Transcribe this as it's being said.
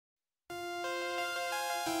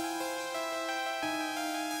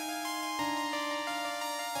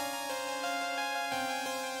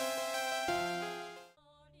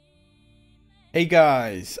Hey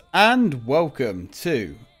guys, and welcome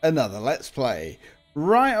to another Let's Play.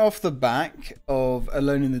 Right off the back of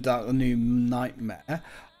Alone in the Dark, the new nightmare,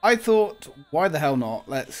 I thought, why the hell not?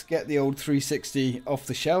 Let's get the old 360 off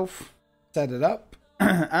the shelf, set it up,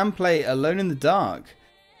 and play Alone in the Dark,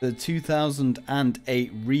 the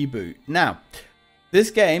 2008 reboot. Now,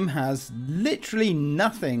 this game has literally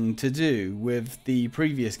nothing to do with the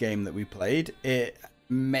previous game that we played. It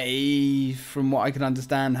may, from what I can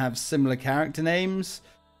understand, have similar character names,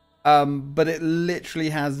 but it literally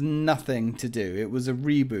has nothing to do. It was a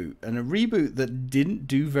reboot, and a reboot that didn't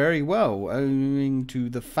do very well, owing to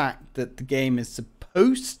the fact that the game is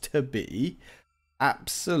supposed to be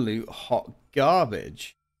absolute hot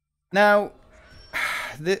garbage. Now,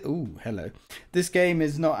 hello. This game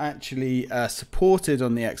is not actually supported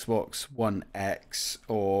on the Xbox One X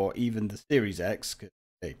or even the Series X,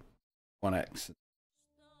 because One X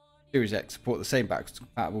Series X support the same backwards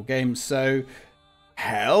compatible games, so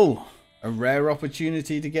hell, a rare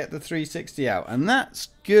opportunity to get the 360 out, and that's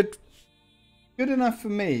good enough for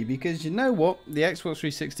me, because you know what, the Xbox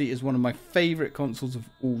 360 is one of my favorite consoles of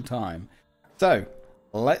all time. So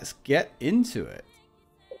let's get into it.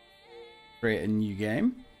 Create a new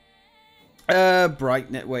game.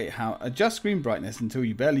 Brightness. Wait, how? Adjust screen brightness until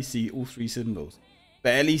you barely see all three symbols.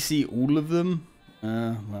 Barely see all of them?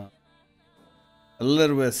 Well, a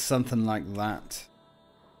little bit of something like that.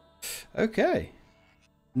 Okay.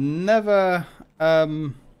 Never a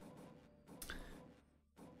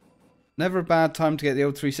bad time to get the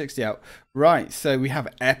old 360 out. Right, so we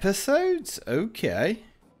have episodes? Okay.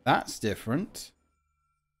 That's different.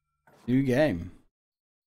 New game.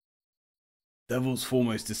 Devil's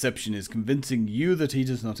foremost deception is convincing you that he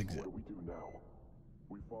does not exist. What do we do now?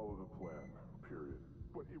 We follow the plan, period.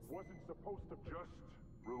 But it wasn't supposed to just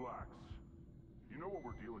relax. You know what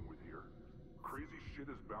we're dealing with here. Crazy shit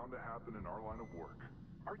is bound to happen in our line of work.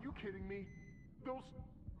 Are you kidding me? Those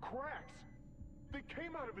cracks! They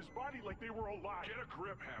came out of his body like they were alive. Get a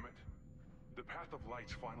grip, Hammett. The path of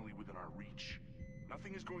light's finally within our reach.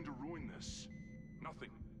 Nothing is going to ruin this.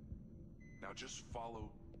 Nothing. Now just follow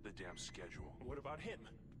the damn schedule. What about him?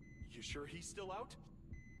 You sure he's still out?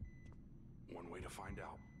 One way to find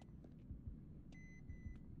out.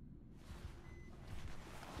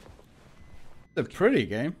 It's a pretty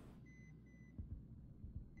game.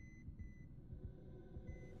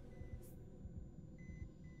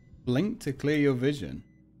 Blink to clear your vision.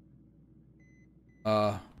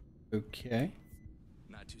 Okay.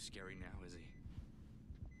 Not too scary now, is he?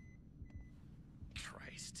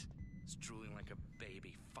 Christ. He's drooling like a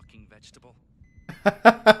baby fucking vegetable.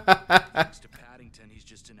 Thanks to Paddington, he's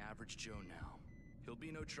just an average Joe now. He'll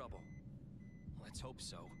be no trouble. Let's hope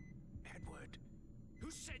so. Edward, who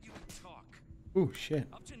said you could talk? Oh shit.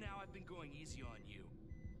 Up to now, I've been going easy on you.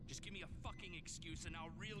 Just give me a fucking excuse and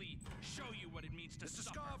I'll really show you what it means to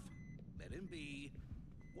suffer. Let him be.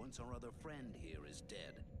 Once our other friend here is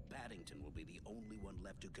dead, Paddington will be the only one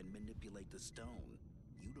left who can manipulate the stone.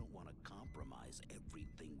 You don't want to compromise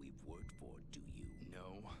everything we've worked for, do you?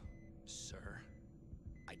 No, sir.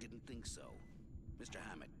 I didn't think so. Mr.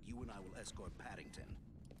 Hammett, you and I will escort Paddington.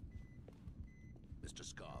 Mr.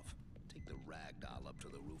 Scarf, take the ragdoll up to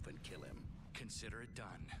the roof and kill him. Consider it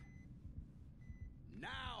done.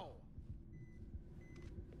 Now!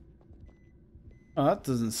 Oh, that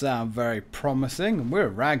doesn't sound very promising. We're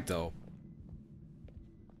a ragdoll.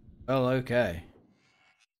 Well, okay.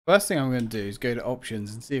 First thing I'm going to do is go to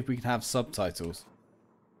options and see if we can have subtitles.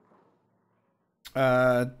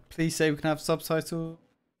 Please say we can have subtitles.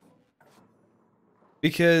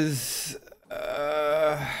 Because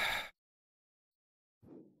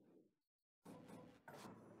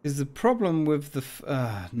is the problem with the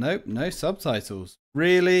nope, no subtitles.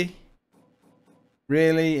 Really?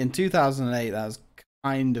 Really? In 2008, that was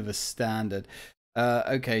kind of a standard.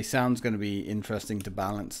 Okay, sound's going to be interesting to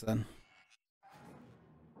balance then.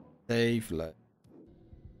 Save load.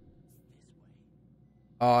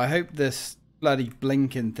 Oh, I hope this bloody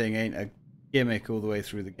blinking thing ain't a gimmick all the way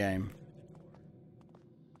through the game.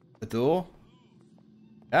 The door?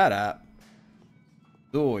 Shut up.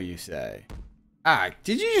 Door, you say? Ah,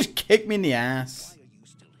 did you just kick me in the ass? Why are you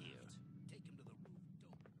still here? Take him to the roof.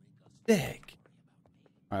 Don't make us Dick.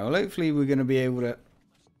 Alright, well hopefully we're going to be able to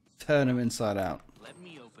turn him inside out. Let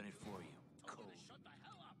me open it for you. Cold.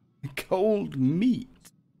 Cold meat.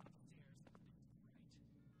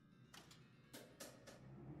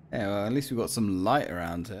 Yeah, well at least we've got some light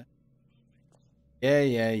around here.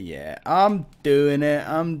 Yeah. I'm doing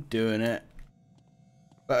it.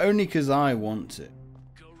 But only because I want to.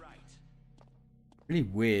 Go right. Really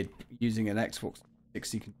weird using an Xbox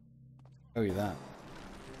 360. Tell you that.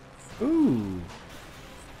 Ooh.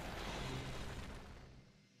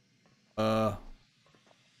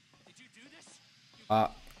 Did you do this? I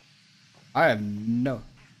have no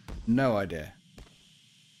idea.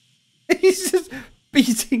 He's just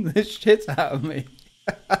beating the shit out of me.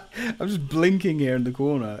 I'm just blinking here in the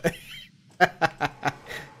corner.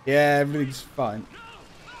 Yeah, everything's fine.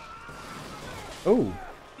 Oh.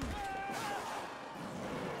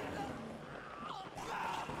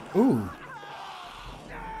 Ooh.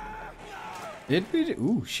 Did we do?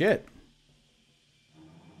 Ooh, shit.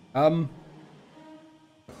 That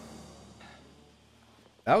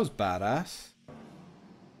was badass.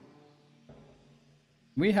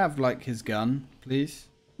 We have, like, his gun, please?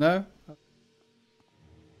 No?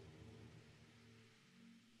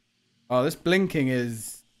 Oh, this blinking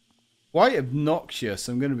is quite obnoxious,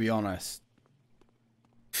 I'm going to be honest.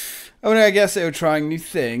 I mean, I guess they were trying new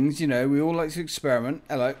things, you know, we all like to experiment.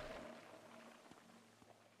 Hello.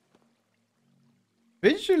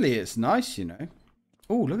 Visually, it's nice, you know.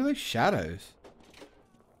 Oh, look at those shadows.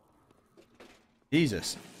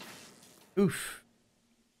 Jesus. Oof.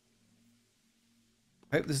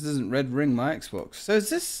 Hope this doesn't red ring my Xbox. So is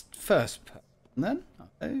this first person then?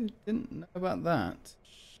 I didn't know about that.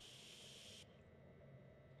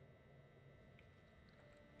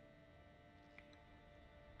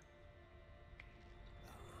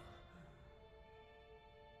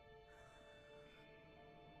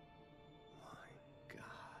 My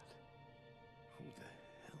God. Who the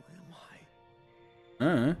hell am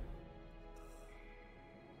I?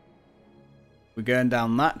 We're going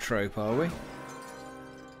down that trope, are we?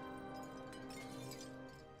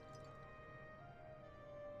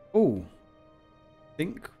 Oh, I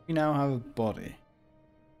think we now have a body.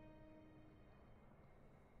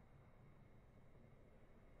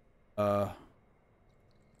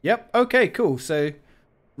 Yep, okay, cool. So,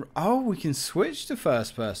 oh, we can switch to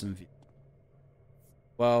first person view.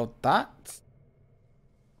 Well, that's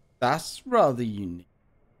rather unique.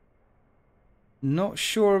 Not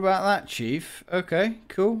sure about that, Chief. Okay,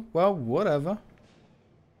 cool. Well, whatever.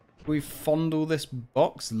 We fondle this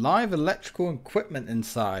box. Live electrical equipment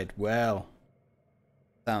inside. Well,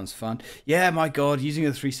 sounds fun. Yeah, my God, using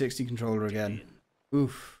a 360 controller again.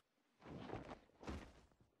 Oof.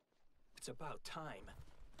 It's about time.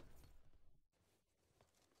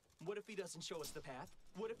 What if he doesn't show us the path?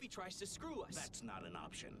 What if he tries to screw us? That's not an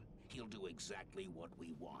option. He'll do exactly what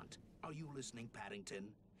we want. Are you listening, Paddington?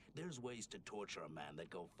 There's ways to torture a man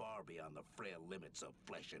that go far beyond the frail limits of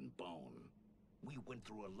flesh and bone. We went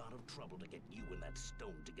through a lot of trouble to get you and that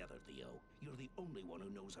stone together, Theo. You're the only one who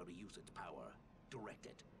knows how to use its power. Direct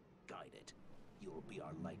it. Guide it. You'll be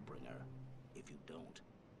our light bringer. If you don't,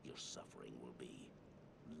 your suffering will be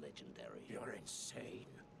legendary. You're insane.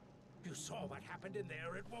 You saw what happened in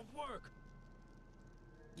there. It won't work.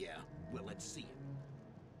 Yeah, well, let's see it.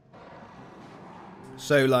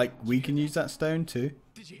 So, like, we can use that stone too?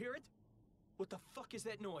 Did you hear it? What the fuck is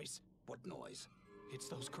that noise? What noise? It's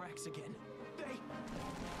those cracks again. They...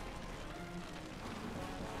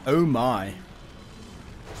 Oh my.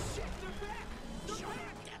 Shit, they're back! They're Shut back!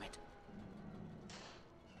 up, damn it!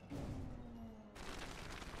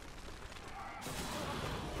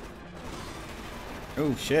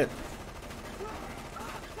 Oh shit.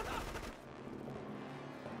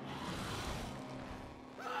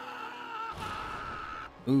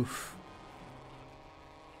 Oof.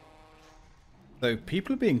 So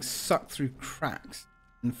people are being sucked through cracks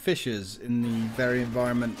and fissures in the very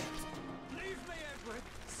environment. Leave me, Edward!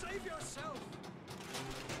 Save yourself!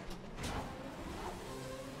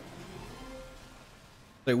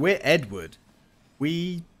 So we're Edward.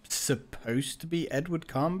 We supposed to be Edward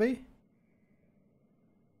Carnby?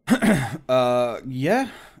 Yeah,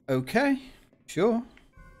 okay, sure.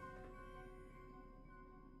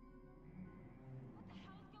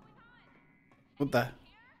 What the?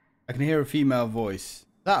 I can hear a female voice. Is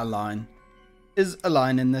that a line? Is a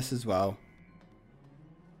line in this as well?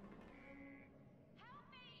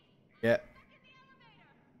 Yeah.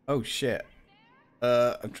 Oh shit.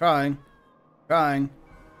 I'm trying.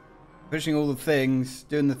 Pushing all the things,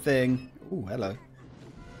 doing the thing. Oh, hello.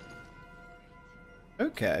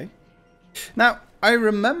 Okay. Now, I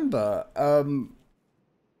remember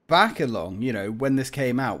back along, you know, when this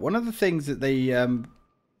came out, one of the things that they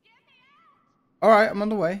all right, I'm on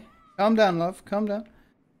the way. Calm down, love. Calm down.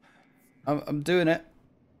 I'm doing it.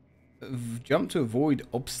 Jump to avoid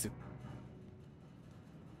obstacle.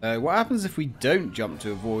 What happens if we don't jump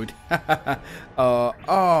to avoid?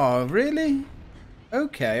 Oh, really?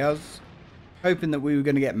 Okay, I was hoping that we were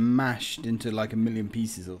going to get mashed into like a million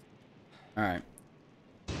pieces. All right.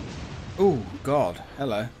 Oh, God.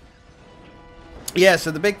 Hello. Yeah,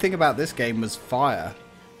 so the big thing about this game was fire.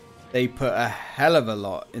 They put a hell of a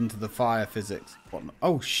lot into the fire physics.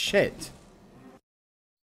 Oh, shit.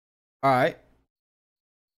 Alright.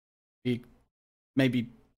 Maybe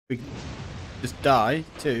we just die,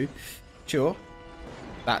 too. Sure.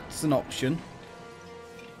 That's an option.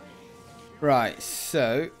 Right,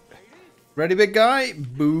 so... Ready, big guy?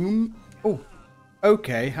 Boom. Oh,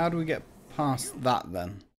 okay. How do we get past that,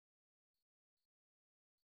 then?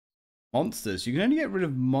 Monsters. You can only get rid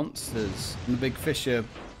of monsters and the big fish are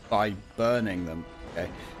by burning them. Okay.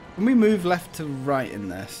 Can we move left to right in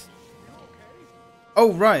this?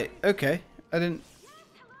 Oh, right. Okay. I didn't...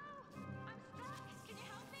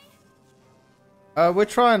 we're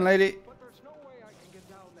trying, lady.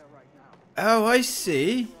 Oh, I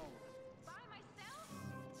see.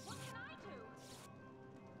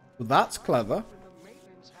 Well, that's clever.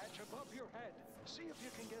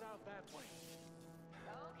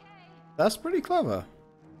 That's pretty clever.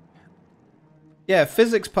 Yeah,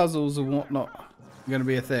 physics puzzles and whatnot are going to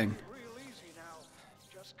be a thing.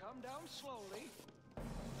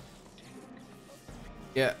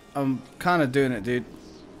 Yeah, I'm kind of doing it, dude.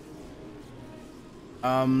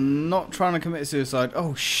 I'm not trying to commit suicide.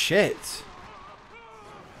 Oh, shit.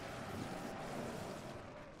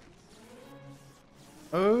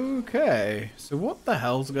 Okay, so what the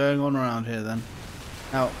hell's going on around here then?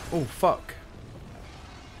 Now, oh, fuck.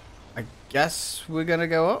 I guess we're going to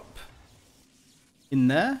go up. In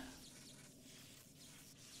there?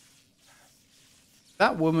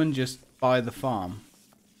 That woman just by the farm.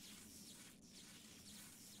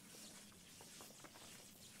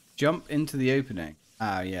 Jump into the opening.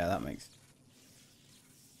 Ah, yeah, that makes sense.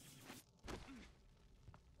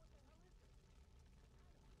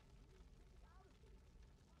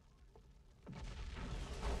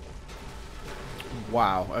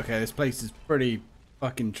 Wow, okay, this place is pretty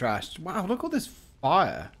fucking trashed. Wow, look at all this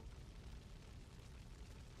fire.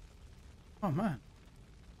 Oh, man.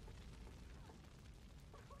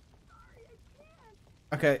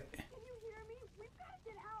 Okay. Can you hear me? We passed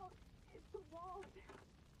it out. It's the walls.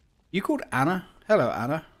 You called Anna? Hello,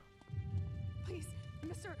 Anna. Please,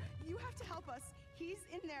 mister, you have to help us. He's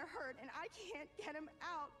in there hurt, and I can't get him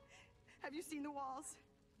out. Have you seen the walls?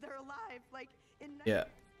 They're alive, like in... Yeah.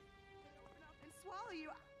 Open up and swallow you.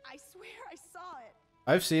 I swear I saw it.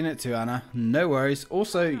 I've seen it too, Anna. No worries.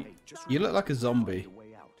 Also, you look like a zombie.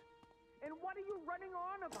 And what are you running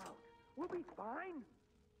on about? We'll be fine.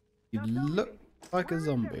 You look like a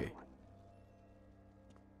zombie.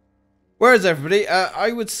 Where is everybody?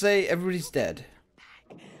 I would say everybody's dead.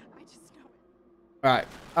 I just know it. Alright.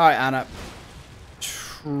 Alright, Anna.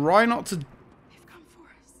 Try not to... They've come for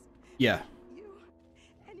us. Yeah. You,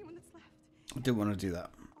 anyone that's left, I didn't want to do that.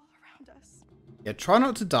 all around us. Yeah, try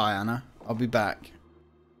not to die, Anna. I'll be back.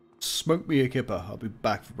 Smoke me a kipper. I'll be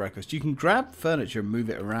back for breakfast. You can grab furniture and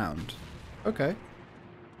move it around. Okay.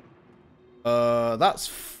 That's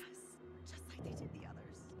Just like they did the others.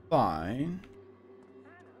 fine.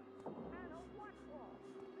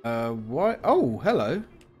 What? Oh, hello.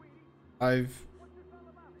 I've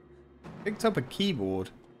picked up a keyboard.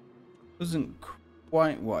 Wasn't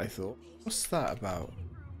quite what I thought. What's that about?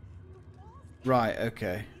 Right,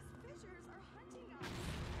 okay.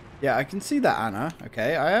 Yeah, I can see that, Anna.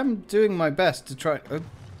 Okay, I am doing my best to try...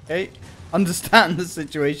 Okay, understand the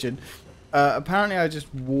situation. Apparently I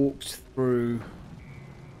just walked through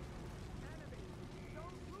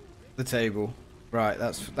the table. Right,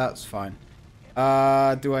 that's fine.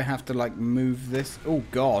 Do I have to, like, move this? Oh,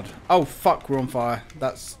 God. Oh, fuck, we're on fire.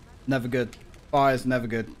 That's never good. Fire's never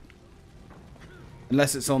good.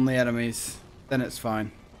 Unless it's on the enemies. Then it's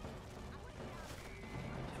fine.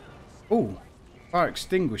 Oh, fire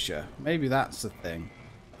extinguisher. Maybe that's the thing.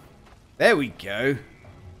 There we go.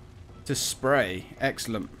 To spray.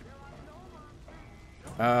 Excellent.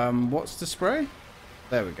 What's to spray?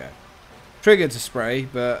 There we go. Trigger to spray,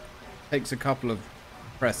 but takes a couple of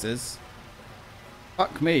presses.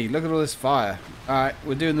 Fuck me, look at all this fire. Alright,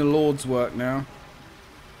 we're doing the Lord's work now.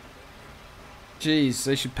 Jeez,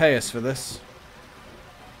 they should pay us for this.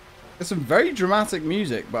 There's some very dramatic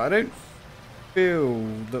music, but I don't feel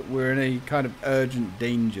that we're in any kind of urgent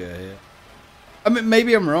danger here. I mean,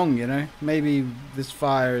 maybe I'm wrong, you know? Maybe this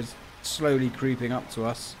fire is slowly creeping up to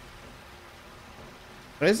us.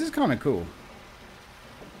 But this is kind of cool.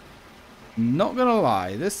 Not gonna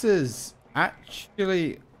lie, this is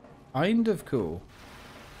actually kind of cool.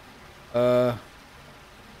 Okay,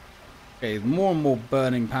 more and more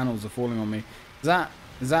burning panels are falling on me. Is that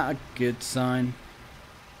a good sign?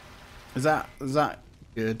 Is that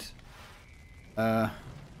good?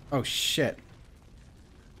 Oh shit.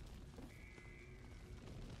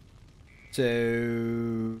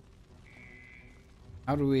 So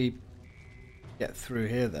how do we get through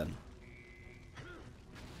here then?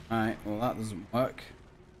 Alright, well that doesn't work.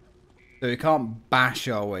 So we can't bash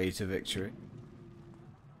our way to victory.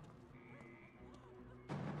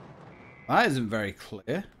 That isn't very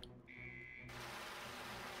clear.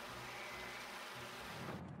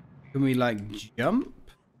 Can we like jump?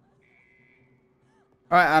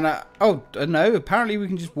 Alright, Anna. Oh, no, apparently we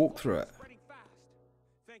can just walk through it.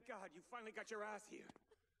 Thank God you finally got your ass here.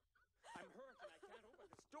 I'm hurt and I can't open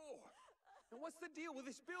this door. And what's the deal with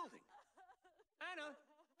this building? Anna!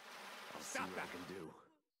 I'll see what I can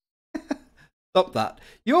do. Stop that.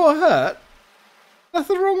 You're hurt?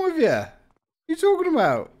 Nothing wrong with you. What are you talking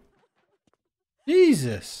about?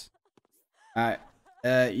 Jesus. Alright.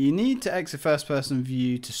 You need to exit first person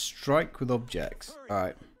view to strike with objects.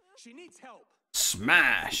 Alright. She needs help.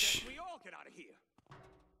 Smash! We all get out of here.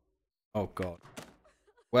 Oh god.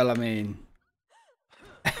 Well, I mean,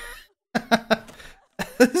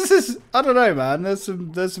 this is, I don't know, man. There's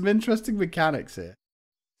some interesting mechanics here.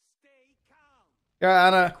 Stay calm. Yeah,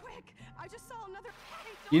 Anna. Quick! I just saw another.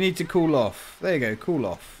 Hey, You need to cool off. There you go, cool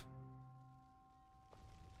off.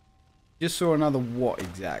 Just saw another what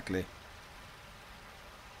exactly?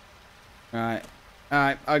 Alright.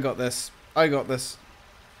 Alright, I got this. I got this.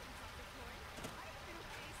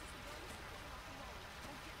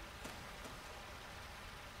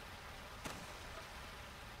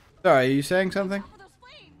 Sorry, are you saying something?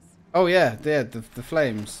 Oh yeah, the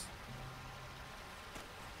flames.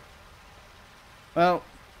 Well,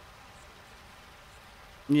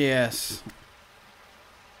 yes.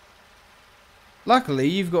 Luckily,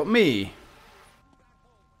 you've got me.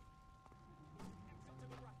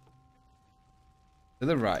 To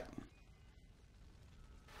the right.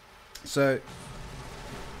 So,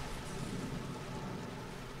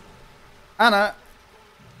 Anna,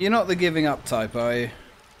 you're not the giving up type, are you?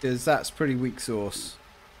 Because that's pretty weak sauce.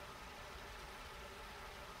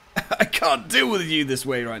 I can't deal with you this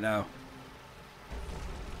way right now.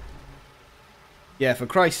 Yeah, for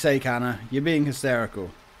Christ's sake, Anna, you're being hysterical.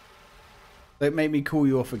 Don't make me call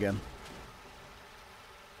you off again.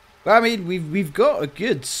 But I mean, we've got a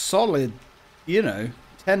good solid, you know,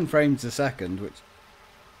 10 frames a second, which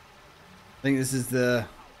I think this is the.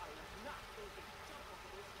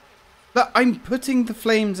 Look, I'm putting the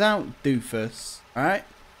flames out, doofus. All right.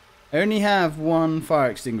 I only have one fire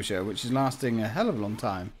extinguisher, which is lasting a hell of a long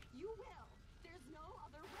time.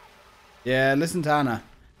 Yeah, listen to Anna.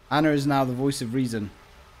 Anna is now the voice of reason.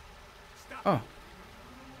 Oh.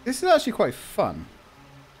 This is actually quite fun.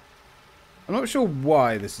 I'm not sure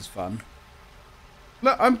why this is fun.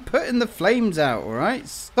 Look, I'm putting the flames out, alright?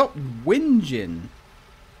 Stop whinging.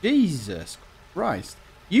 Jesus Christ.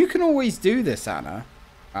 You can always do this, Anna.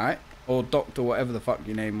 Alright? Or Doctor, whatever the fuck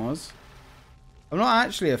your name was. I'm not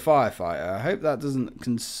actually a firefighter. I hope that doesn't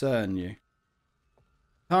concern you.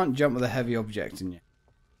 Can't jump with a heavy object in you.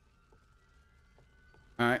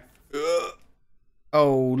 Alright.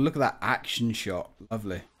 Oh, look at that action shot.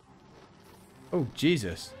 Lovely. Oh,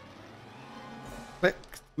 Jesus. Click.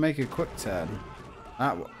 Make a quick turn.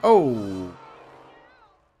 That oh.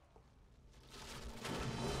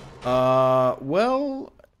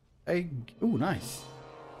 Well. Oh, nice.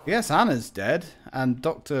 Yes, Anna's dead. And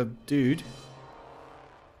Dr. Dude.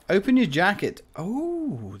 Open your jacket.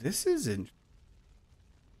 Oh, this is interesting.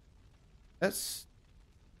 That's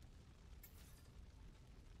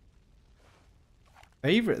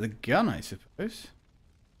favorite the gun, I suppose.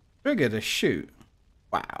 Trigger to shoot.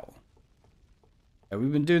 Wow. Yeah,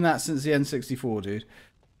 we've been doing that since the N64, dude.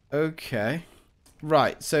 Okay.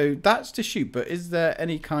 Right, so that's to shoot, but is there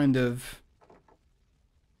any kind of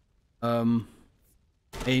aim?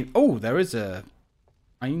 Oh, there is a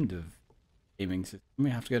kind of aiming system. We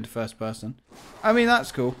have to go into first person. I mean,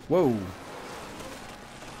 that's cool. Whoa.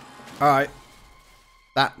 Alright.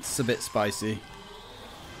 That's a bit spicy.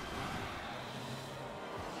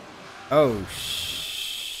 Oh,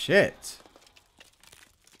 shit.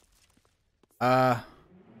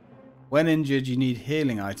 When injured, you need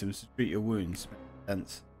healing items to treat your wounds. Makes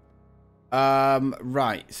sense.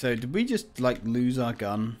 Right. So, did we just, like, lose our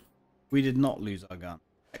gun? We did not lose our gun.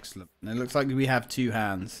 Excellent. And it looks like we have two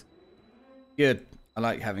hands. Good. I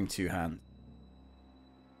like having two hands.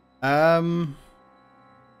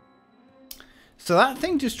 So that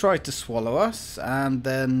thing just tried to swallow us and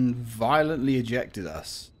then violently ejected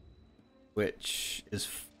us, which is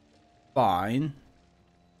fine.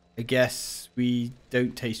 I guess we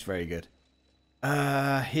don't taste very good.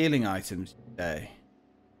 Healing items today.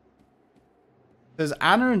 There's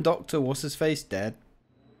Anna and Dr. What's-His-Face dead.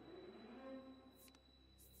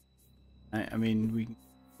 I mean, we can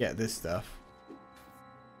get this stuff.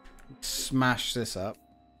 Smash this up.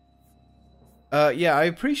 Yeah, I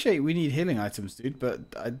appreciate we need healing items, dude, but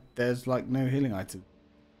there's like no healing items.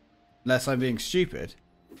 Unless I'm being stupid.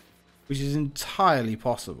 Which is entirely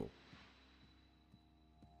possible.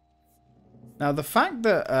 Now, the fact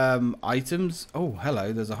that items... Oh,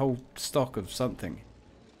 hello, there's a whole stock of something.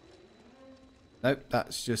 Nope,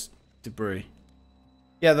 that's just debris.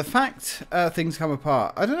 Yeah, the fact things come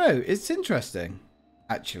apart. I don't know, it's interesting,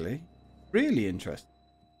 actually. Really interesting.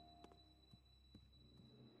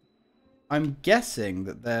 I'm guessing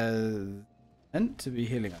that they're meant to be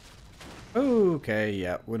healing us. Okay,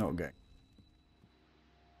 yeah, we're not going.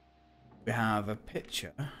 We have a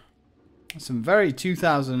picture. Some very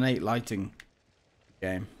 2008 lighting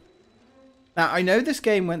game. Now, I know this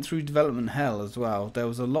game went through development hell as well. There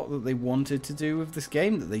was a lot that they wanted to do with this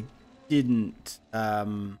game that they didn't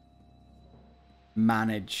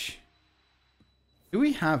manage. Do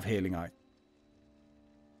we have healing items?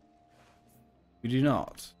 We do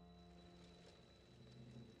not.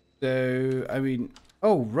 So, I mean,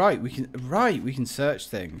 oh right, we can search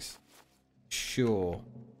things. Sure.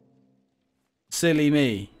 Silly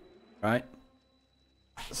me, right?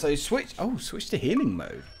 So switch to healing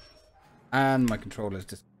mode. And my controller's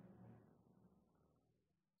just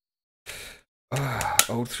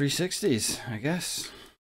old 360s, I guess.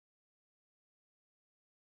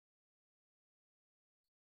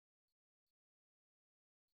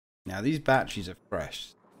 Now these batteries are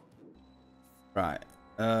fresh. Right.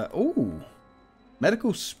 Oh,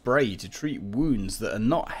 medical spray to treat wounds that are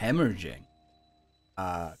not hemorrhaging.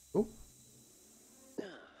 Cool.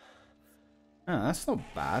 Oh, that's not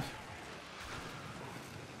bad.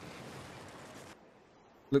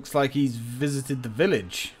 Looks like he's visited the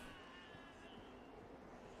village.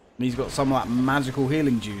 And he's got some of that magical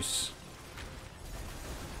healing juice.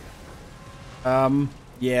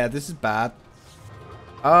 Yeah, this is bad.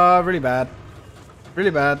 Really bad.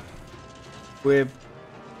 Really bad. We're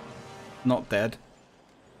not dead.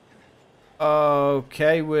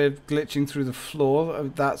 Okay, we're glitching through the floor.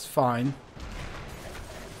 That's fine.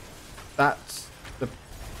 That's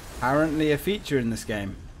apparently a feature in this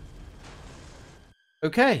game.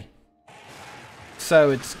 Okay.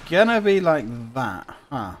 So it's gonna be like that,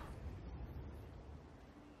 huh?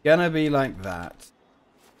 Gonna be like that.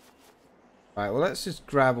 Right, well, let's just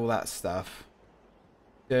grab all that stuff.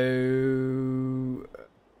 So...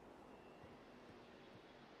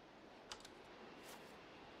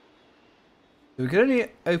 we can only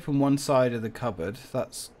open one side of the cupboard.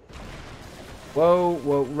 That's... Whoa,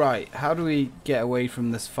 whoa, right. How do we get away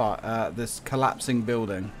from this this collapsing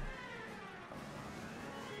building?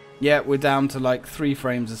 Yeah, we're down to like 3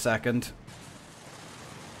 frames a second.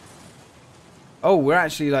 Oh, we're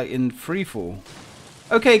actually like in free fall.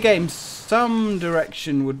 Okay, game, some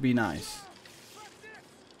direction would be nice.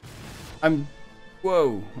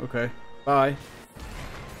 Whoa, okay. Bye.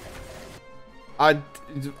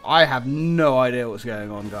 I have no idea what's going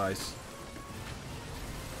on, guys.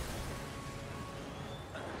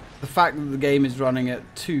 The fact that the game is running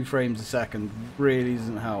at 2 frames a second really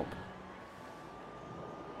doesn't help.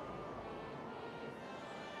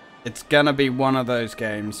 It's gonna be one of those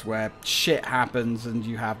games where shit happens and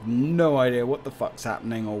you have no idea what the fuck's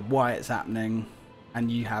happening or why it's happening,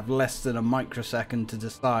 and you have less than a microsecond to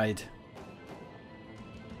decide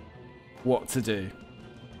what to do.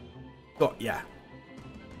 But yeah.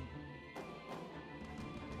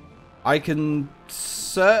 I can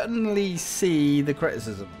certainly see the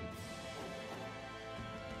criticism.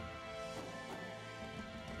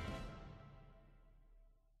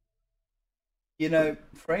 You know,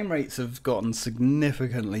 frame rates have gotten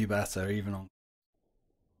significantly better even on...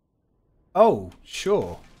 Oh,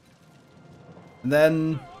 sure. And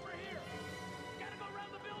then...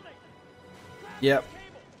 Yep.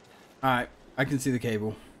 Alright, I can see the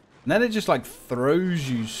cable. And then it just like throws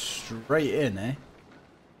you straight in, eh?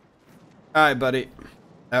 Alright, buddy.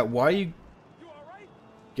 Why are you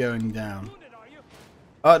going down?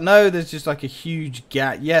 No, there's just like a huge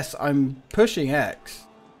gap. Yes, I'm pushing X.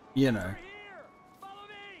 You know.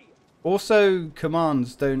 Also,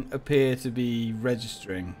 commands don't appear to be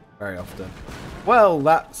registering very often. Well,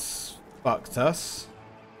 that's fucked us.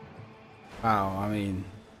 Wow, I mean,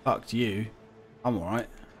 fucked you. I'm alright.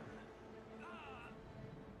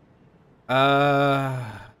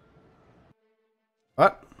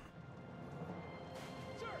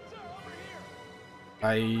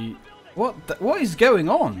 What? What is going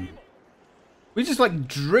on? We're just like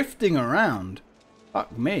drifting around.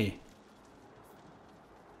 Fuck me.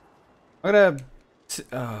 I'm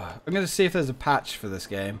gonna see if there's a patch for this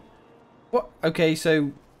game. What? Okay,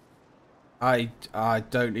 so I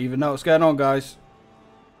don't even know what's going on, guys.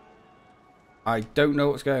 I don't know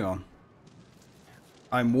what's going on.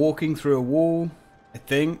 I'm walking through a wall, I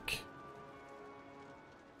think.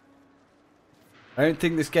 I don't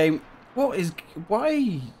think this game... What is...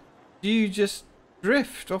 Why do you just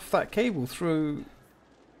drift off that cable through...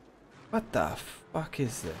 What the fuck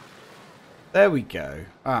is this? There we go.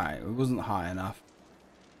 Alright, it wasn't high enough.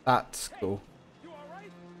 That's cool.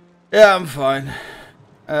 Yeah, I'm fine.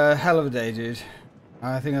 Hell of a day, dude.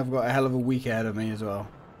 I think I've got a hell of a week ahead of me as well.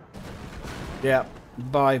 Yeah,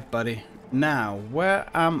 bye, buddy. Now, where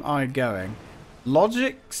am I going?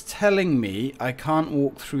 Logic's telling me I can't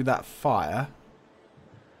walk through that fire.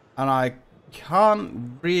 And I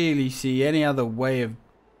can't really see any other way of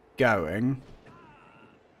going.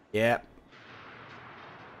 Yep.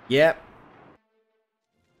 Yep.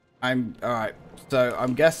 Alright, so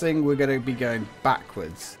I'm guessing we're going to be going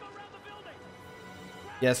backwards.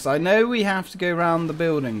 Yes, I know we have to go around the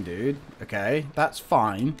building, dude. Okay, that's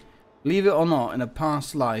fine. Believe it or not, in a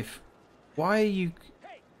past life, why are you...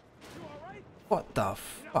 What the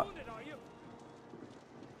fuck?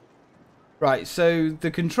 Right, so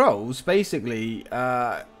the controls, basically,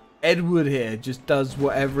 Edward here just does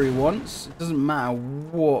whatever he wants. It doesn't matter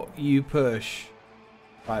what you push.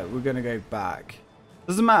 Right, we're going to go back.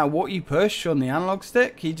 Doesn't matter what you push on the analog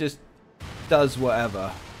stick, he just does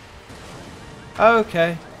whatever.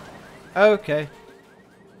 Okay. Okay.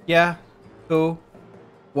 Yeah. Cool.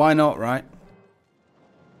 Why not, right?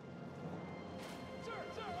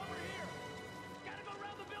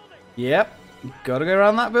 Yep. Gotta go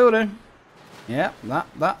around that building. Yep.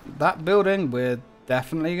 That building. We're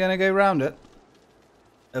definitely gonna go around it.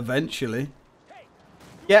 Eventually.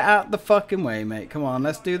 Get out the fucking way, mate. Come on,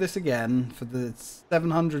 let's do this again for the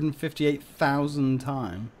 758,000th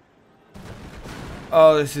time.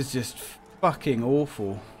 Oh, this is just fucking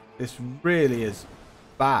awful. This really is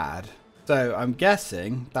bad. So I'm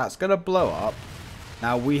guessing that's gonna blow up.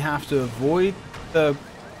 Now we have to avoid the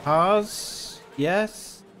cars.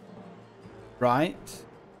 Yes. Right.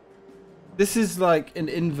 This is like an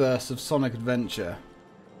inverse of Sonic Adventure.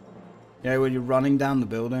 You know, when you're running down the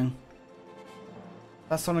building.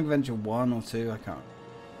 That's Sonic Adventure 1 or 2, I can't.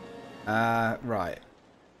 Right.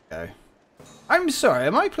 Go. I'm sorry,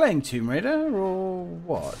 am I playing Tomb Raider or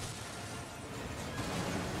what?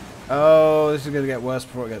 Oh, this is going to get worse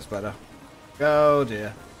before it gets better. Oh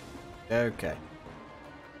dear. Okay.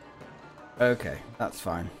 Okay, that's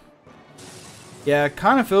fine. Yeah, it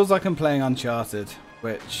kind of feels like I'm playing Uncharted,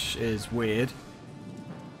 which is weird.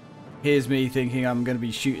 Here's me thinking I'm going to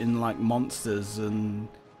be shooting like monsters and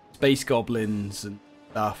space goblins and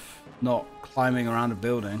stuff, not climbing around a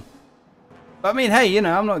building. But I mean, hey, you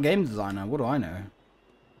know, I'm not a game designer. What do I know?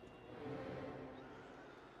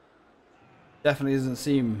 Definitely doesn't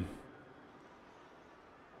seem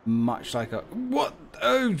much like a... What?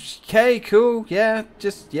 Okay, cool. Yeah,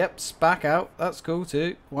 just, yep, spack out. That's cool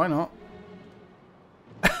too. Why not?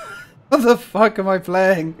 What the fuck am I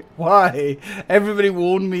playing? Why? Everybody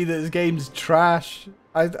warned me that this game's trash.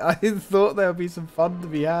 I thought there would be some fun to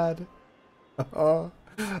be had. Oh,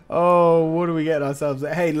 what are we getting ourselves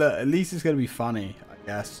at? Hey, look, at least it's going to be funny, I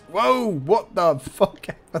guess. Whoa, what the fuck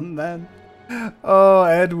happened then? Oh,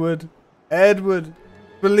 Edward. Edward.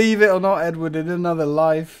 Believe it or not, Edward, in another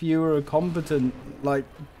life, you were a competent, like,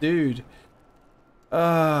 dude.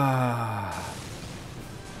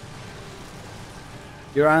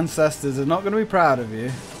 Your ancestors are not going to be proud of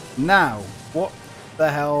you. Now, what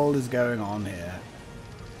the hell is going on here?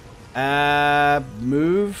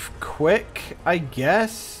 Move quick, I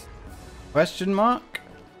guess? Question mark?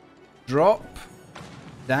 Drop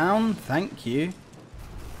down, thank you.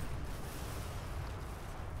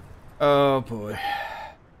 Oh boy.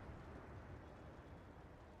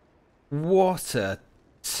 What a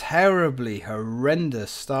terribly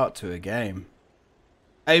horrendous start to a game.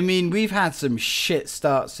 I mean, we've had some shit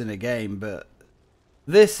starts in a game, but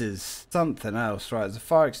this is something else. Right, there's a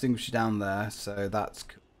fire extinguisher down there, so that's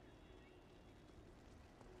cool.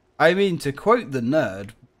 I mean, to quote the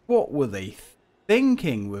nerd, what were they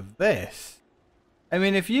thinking with this? I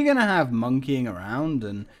mean, if you're going to have monkeying around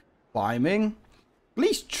and climbing, at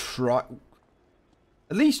least try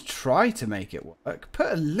to make it work.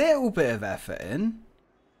 Put a little bit of effort in.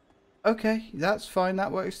 Okay, that's fine.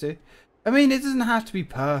 That works too. I mean, it doesn't have to be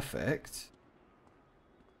perfect.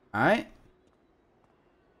 Alright?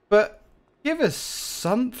 But give us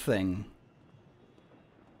something.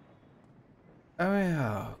 Oh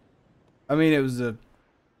yeah. I mean, it was a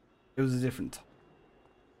different time.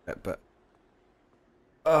 But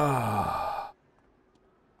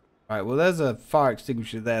Right, well, there's a fire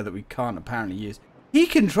extinguisher there that we can't apparently use. He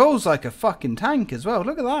controls like a fucking tank as well.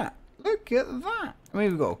 Look at that. Look at that. I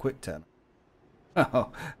mean, we've got a quick turn.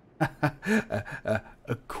 Oh,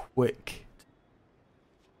 a quick.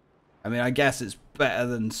 I mean, I guess it's better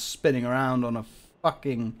than spinning around on a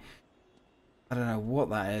fucking... I don't know what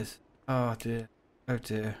that is. Oh dear. Oh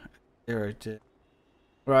dear. Oh dear.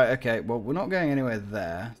 Right, okay. Well, we're not going anywhere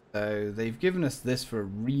there. So they've given us this for a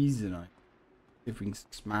reason. I see if we can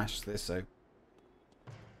smash this open.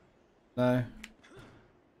 No.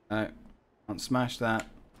 No. Can't smash that.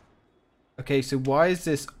 Okay, so why is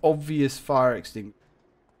this obvious fire extinguisher?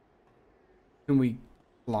 Can we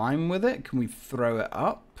climb with it? Can we throw it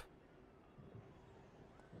up?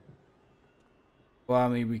 Well, I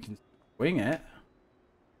mean, we can swing it.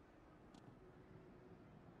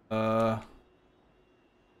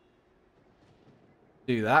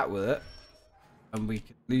 Do that with it. And we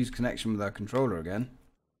can lose connection with our controller again.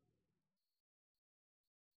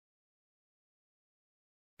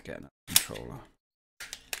 Get another controller.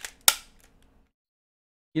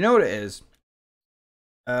 You know what it is?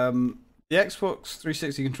 The Xbox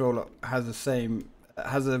 360 controller has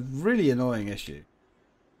a really annoying issue.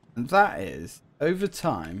 And that is, over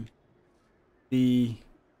time, the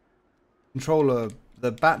controller,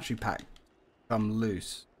 the battery pack become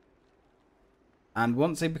loose. And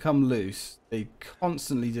once they become loose, they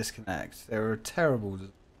constantly disconnect. They're a terrible...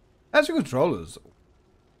 Actual controllers.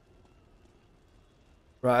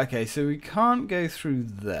 Right, okay, so we can't go through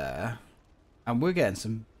there. And we're getting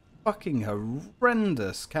some fucking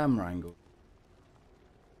horrendous camera angles.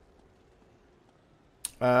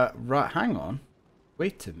 Right, hang on.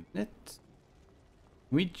 Wait a minute.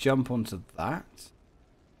 Can we jump onto that?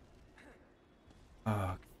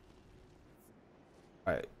 Oh.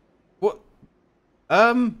 Right. What?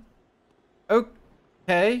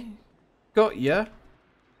 Okay. Got ya.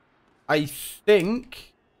 I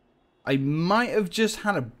think I might have just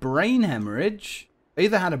had a brain hemorrhage. I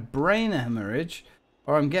either had a brain hemorrhage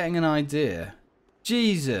or I'm getting an idea.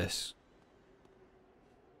 Jesus.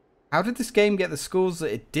 How did this game get the scores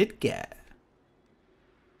that it did get?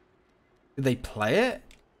 Did they play it?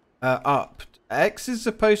 Up. X is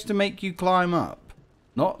supposed to make you climb up,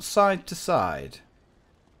 not side to side.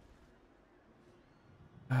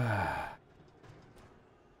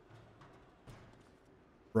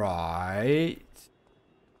 Right.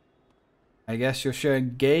 I guess you're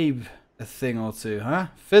showing Gabe a thing or two, huh?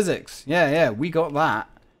 Physics. Yeah, we got that.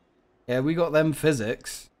 Yeah, we got them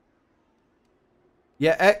physics.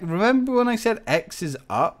 Yeah, remember when I said X is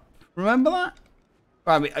up? Remember that?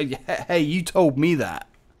 I mean, hey, you told me that.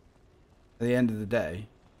 At the end of the day,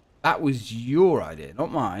 that was your idea,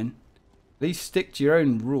 not mine. At least stick to your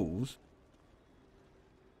own rules.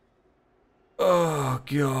 Oh,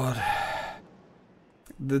 God.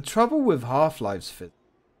 The trouble with Half-Life's physics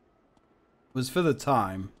was for the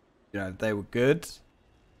time, you know, they were good.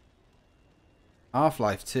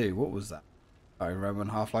 Half-Life 2, what was that? I remember when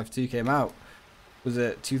Half-Life 2 came out. Was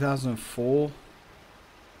it 2004?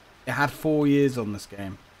 It had 4 years on this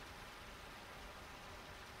game.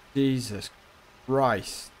 Jesus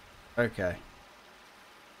Christ. Okay.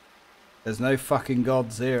 There's no fucking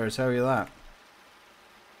gods here, I tell you that.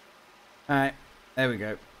 Alright, there we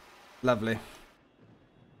go. Lovely.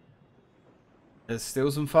 There's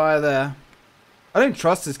still some fire there. I don't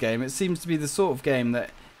trust this game. It seems to be the sort of game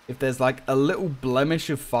that if there's like a little blemish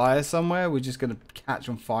of fire somewhere, we're just going to catch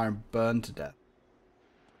on fire and burn to death.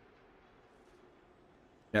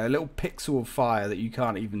 You know, a little pixel of fire that you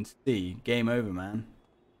can't even see. Game over, man.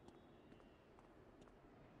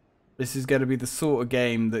 This is going to be the sort of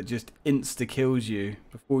game that just insta-kills you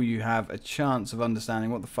before you have a chance of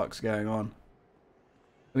understanding what the fuck's going on.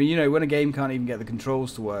 I mean, you know, when a game can't even get the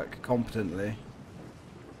controls to work competently.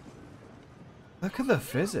 Look at the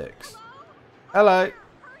physics. Hello.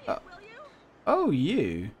 Oh,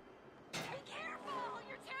 you.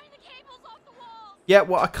 Yeah,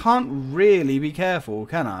 well, I can't really be careful,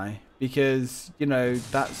 can I? Because, you know,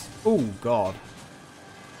 that's... Oh, God.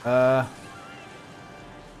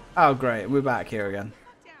 Oh, great. We're back here again.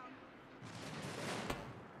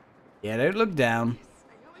 Yeah, don't look down.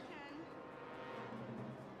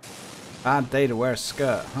 Bad day to wear a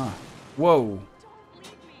skirt, huh? Whoa.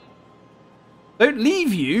 Don't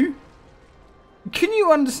leave you? Can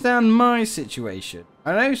you understand my situation?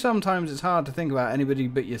 I know sometimes it's hard to think about anybody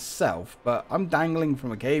but yourself, but I'm dangling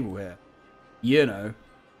from a cable here. You know.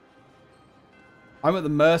 I'm at the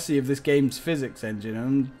mercy of this game's physics engine,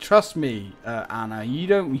 and trust me, Anna, you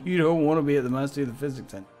don't want to be at the mercy of the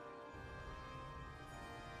physics engine.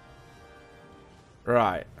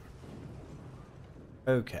 Right.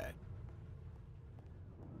 Okay.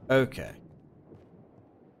 Okay.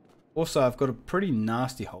 Also, I've got a pretty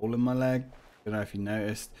nasty hole in my leg. Don't know if you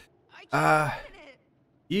noticed. I can't open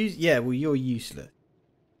it. Yeah, well, you're useless.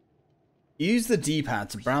 Use the D-pad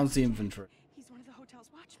to browse the inventory. He's one of the hotel's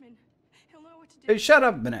watchmen. He'll know what to do. Hey, shut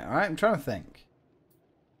up a minute, alright? I'm trying to think.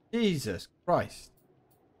 Jesus Christ.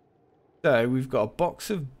 So, we've got a box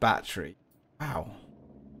of battery. Wow.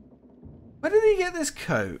 Where did he get this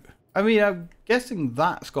coat? I mean, I'm guessing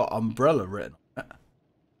that's got umbrella written on it.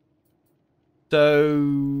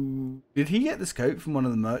 So, did he get this coat from one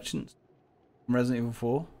of the merchants from Resident Evil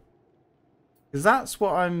 4? Because that's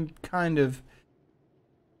what I'm kind of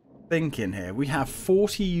thinking here. We have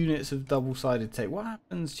 40 units of double-sided tape. What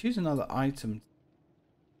happens? Choose another item.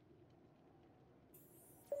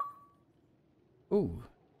 Ooh.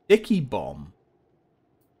 Dicky bomb.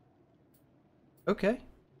 Okay.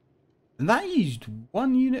 And that used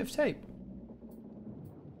 1 unit of tape.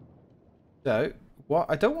 So, what?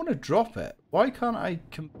 I don't want to drop it. Why can't I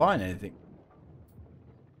combine anything?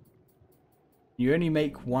 You only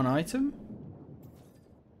make 1 item?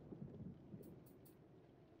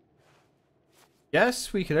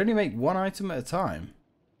 Yes, we can only make 1 item at a time.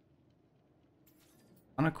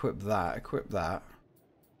 Unequip that, equip that.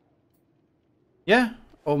 Yeah,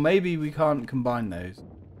 or maybe we can't combine those.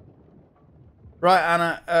 Right,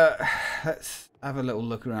 Anna, let's have a little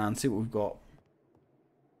look around, see what we've got.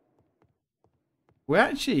 We're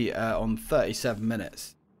actually on 37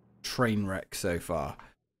 minutes. Train wreck so far.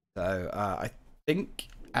 So, I think,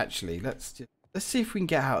 actually, let's see if we can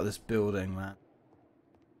get out of this building, man.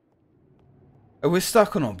 We're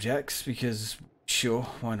stuck on objects because, sure,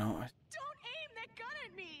 why not? Don't aim that gun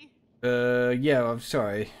at me. Yeah, I'm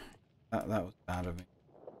sorry. That was bad of me.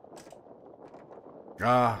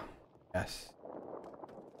 Ah, yes.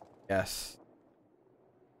 Yes.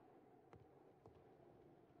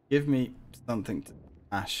 Give me something to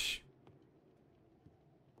smash.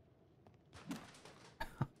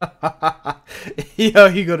 Yo,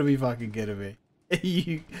 you gotta be fucking kidding me.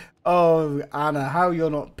 Oh, Anna, how you're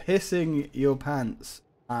not pissing your pants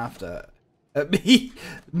after at me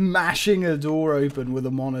mashing a door open with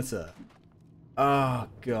a monitor. Oh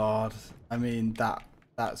God, I mean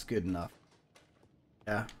that's good enough.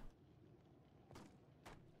 Yeah.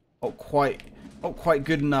 Not quite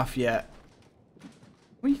good enough yet.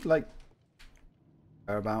 We like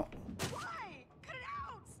care about. Why? Cut it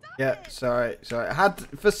out. Stop Yeah, it. sorry. I had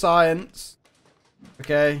for science.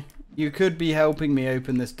 Okay. You could be helping me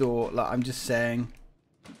open this door. Like, I'm just saying.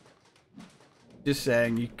 Just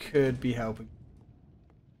saying, you could be helping.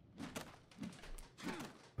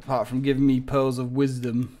 Apart from giving me pearls of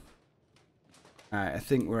wisdom. Alright, I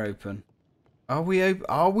think we're open. Are we open?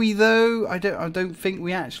 Are we though? I don't think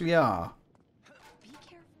we actually are. Be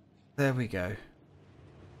careful. There we go.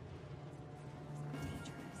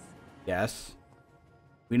 Dangerous. Yes.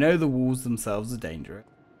 We know the walls themselves are dangerous.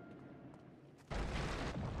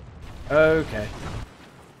 Okay.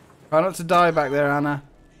 Try not to die back there, Anna.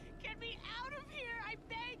 Get me out of here, I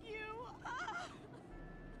beg you.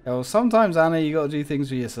 Yeah, well, sometimes, Anna, you got to do things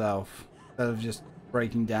for yourself instead of just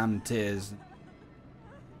breaking down in tears.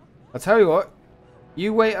 I'll tell you what.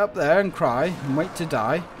 You wait up there and cry and wait to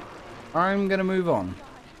die. I'm gonna move on. You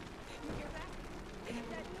hear that?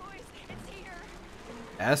 That noise. It's here.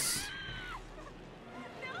 Yes.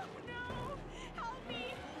 No, no. Help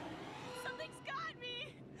me. Something's got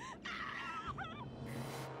me.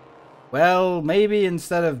 Well, maybe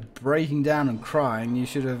instead of breaking down and crying, you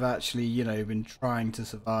should have actually, you know, been trying to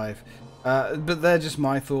survive. But they're just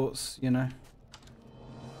my thoughts, you know.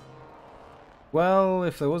 Well,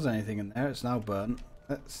 if there was anything in there, it's now burnt.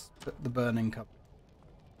 Let's put the burning cup.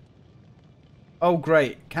 Oh,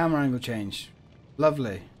 great. Camera angle change.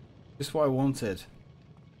 Lovely. Just what I wanted.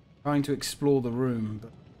 Trying to explore the room,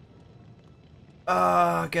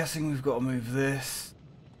 but... guessing we've got to move this.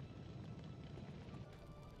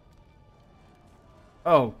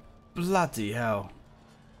 Oh, bloody hell.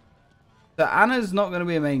 So Anna's not going to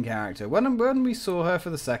be a main character. When we saw her for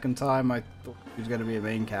the second time, I thought she was going to be a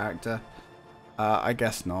main character. I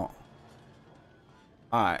guess not.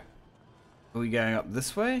 Alright. Are we going up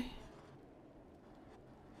this way?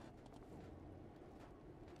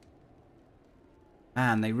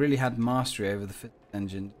 Man, they really had mastery over the physics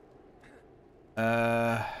engine.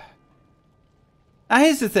 Now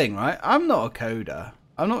here's the thing, right? I'm not a coder.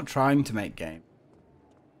 I'm not trying to make games.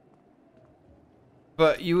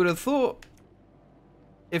 But you would have thought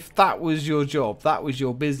if that was your job, that was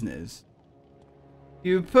your business,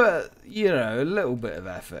 you would put, you know, a little bit of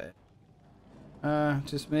effort.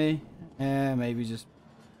 Just me? Yeah, maybe just...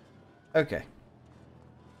 Okay.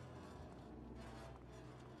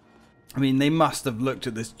 I mean, they must have looked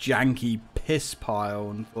at this janky piss pile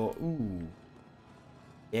and thought, ooh,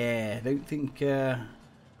 yeah, don't think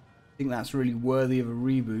that's really worthy of a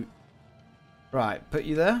reboot. Right, put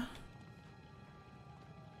you there.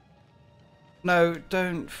 No,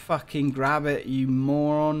 don't fucking grab it, you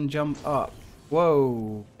moron. Jump up.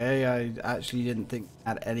 Whoa. Okay, I actually didn't think I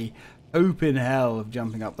had any hope in hell of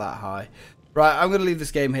jumping up that high. Right, I'm going to leave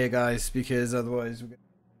this game here, guys, because otherwise we're going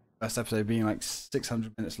to first episode being like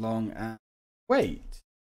 600 minutes long. And wait.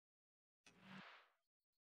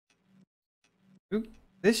 Ooh,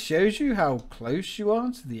 this shows you how close you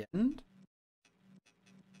are to the end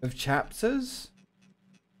of chapters.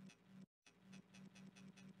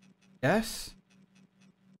 Yes.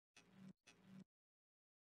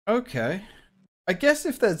 Okay. I guess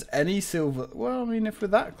if there's any silver... Well, I mean, if we're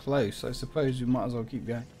that close, I suppose we might as well keep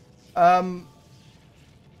going. I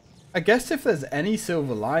guess if there's any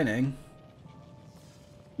silver lining...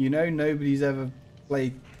 You know, nobody's ever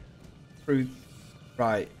played through...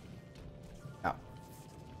 Right.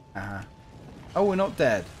 Yeah. Oh, we're not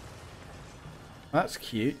dead. That's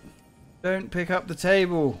cute. Don't pick up the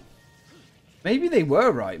table. Maybe they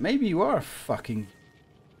were right. Maybe you are a fucking...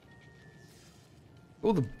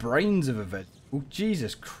 All the brains of a vegetable.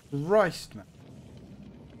 Jesus Christ, man.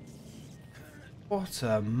 What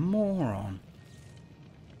a moron.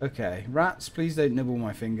 Okay, rats, please don't nibble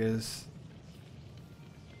my fingers.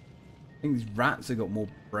 I think these rats have got more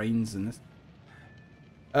brains than this.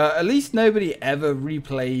 At least nobody ever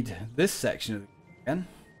replayed this section of the game again.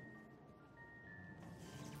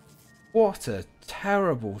 What a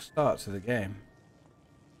terrible start to the game.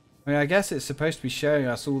 I mean, I guess it's supposed to be showing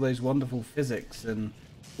us all those wonderful physics and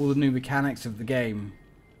all the new mechanics of the game.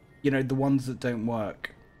 You know, the ones that don't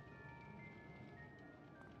work.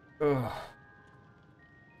 Ugh.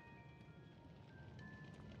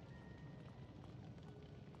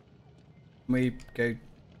 We go...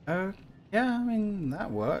 Oh, yeah, I mean,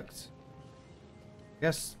 that worked. I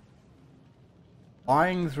guess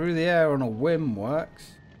flying through the air on a whim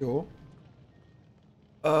works. Sure.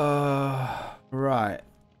 Right.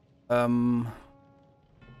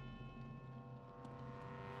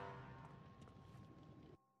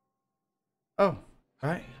 Oh, right.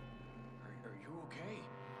 Are you okay?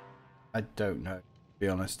 I don't know, to be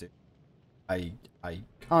honest. I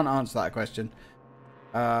can't answer that question.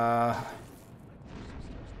 Find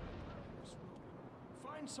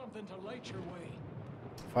something to light your way.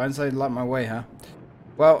 Find something like my way, huh?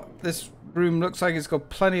 Well, this room looks like it's got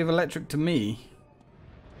plenty of electric to me.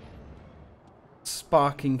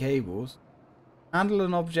 Sparking cables. Handle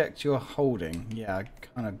an object you're holding. Yeah, I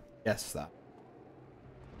kind of guessed that.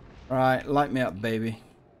 Right, light me up, baby.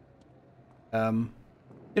 You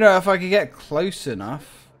know, if I could get close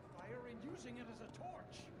enough.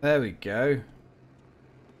 There we go.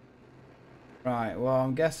 Right, well,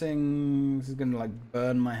 I'm guessing this is going to, like,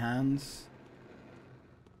 burn my hands.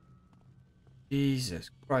 Jesus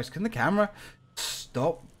Christ, can the camera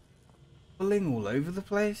stop pulling all over the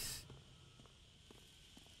place?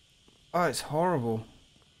 Oh, it's horrible.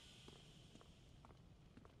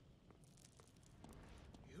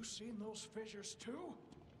 You seen those fissures too?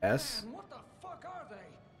 Yes. Man, what the fuck are they?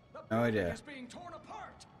 The No building idea. is being torn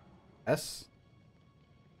apart. Yes.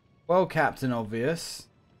 Well, Captain Obvious,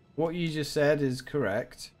 what you just said is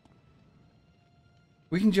correct.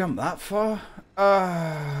 We can jump that far?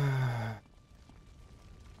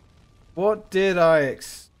 What did I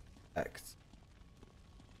expect?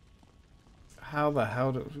 How the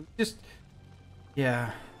hell do... Just...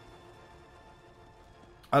 Yeah.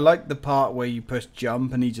 I like the part where you push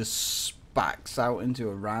jump and he just spacks out into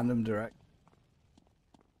a random direction.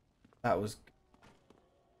 That was...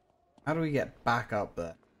 How do we get back up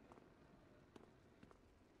there?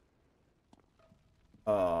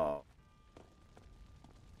 Oh.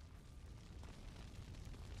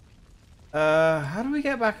 How do we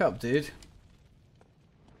get back up, dude?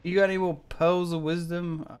 You got any more pearls of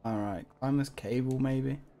wisdom? Alright, climb this cable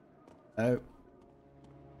maybe? No.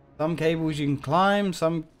 Some cables you can climb,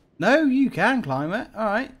 some... No, you can climb it.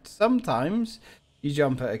 Alright, sometimes you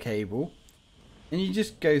jump at a cable and you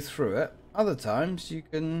just go through it. Other times you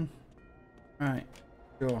can... Right,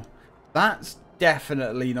 sure. That's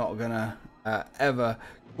definitely not gonna ever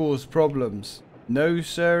cause problems. No,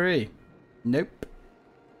 sirree. Nope.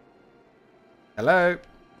 Hello.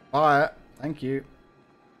 Fire. Thank you.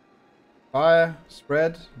 Fire,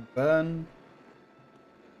 spread, burn.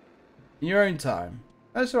 In your own time.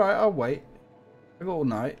 That's alright, I'll wait. I've got all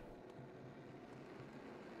night.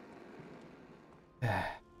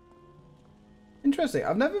 Interesting,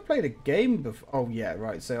 I've never played a game before. Oh yeah,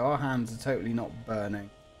 right, so our hands are totally not burning.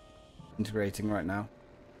 Integrating right now.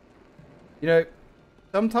 You know,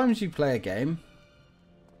 sometimes you play a game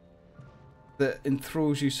that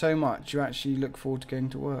enthralls you so much you actually look forward to going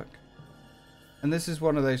to work. And this is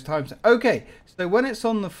one of those times. Okay, so when it's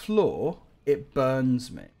on the floor, it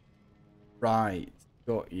burns me. Right,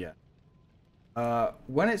 got ya.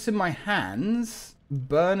 When it's in my hands,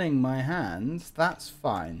 burning my hands, that's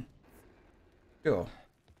fine. Sure.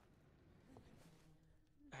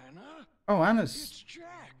 Anna? Oh, Anna's... It's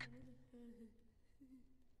Jack.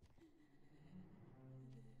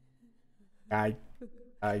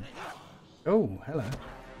 Oh, hello.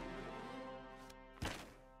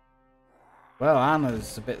 Well,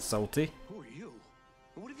 Anna's a bit salty. Who are you?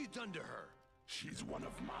 What have you done to her? She's one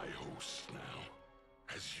of my hosts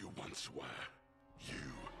now, as you once were.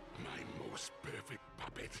 You, my most perfect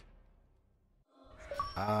puppet.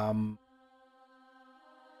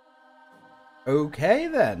 Okay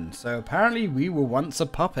then. So apparently we were once a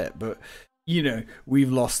puppet, but you know,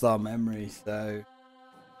 we've lost our memory, so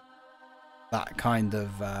that kind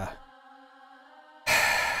of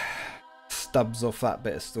stubs off that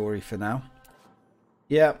bit of story for now.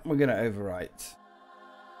 Yeah, we're gonna overwrite.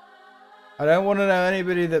 I don't want to know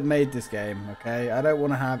anybody that made this game, okay? I don't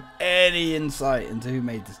want to have any insight into who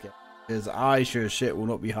made this game, because I sure as shit will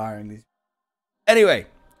not be hiring these. Anyway,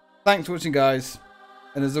 thanks for watching, guys,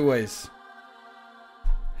 and as always,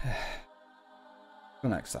 till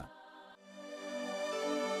next time.